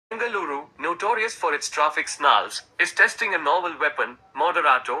notorious for its traffic snarls, is testing a novel weapon,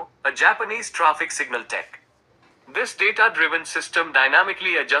 Moderato, a Japanese traffic signal tech. This data-driven system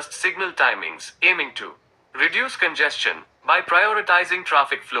dynamically adjusts signal timings, aiming to reduce congestion. By prioritizing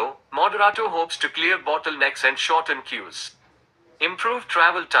traffic flow, Moderato hopes to clear bottlenecks and shorten queues. Improved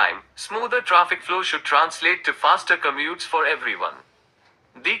travel time, smoother traffic flow should translate to faster commutes for everyone.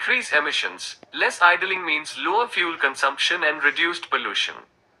 Decrease emissions. Less idling means lower fuel consumption and reduced pollution.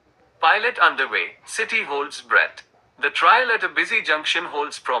 Pilot underway, city holds breath. The trial at a busy junction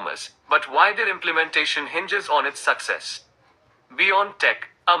holds promise, but wider implementation hinges on its success. Beyond tech,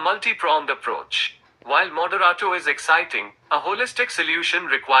 a multi-pronged approach. While Moderato is exciting, a holistic solution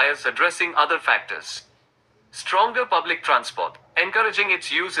requires addressing other factors. Stronger public transport. Encouraging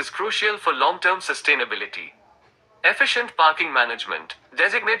its use is crucial for long-term sustainability. Efficient parking management.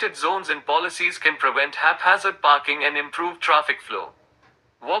 Designated zones and policies can prevent haphazard parking and improve traffic flow.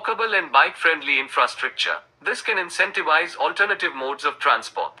 Walkable and bike-friendly infrastructure. This can incentivize alternative modes of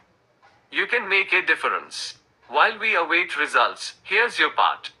transport. You can make a difference. While we await results, here's your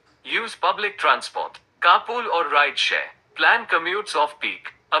part. Use public transport, carpool or ride-share. Plan commutes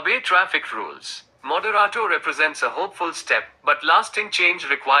off-peak. Obey traffic rules. Moderato represents a hopeful step, but lasting change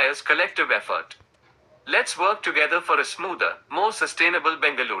requires collective effort. Let's work together for a smoother, more sustainable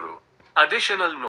Bengaluru. Additional note.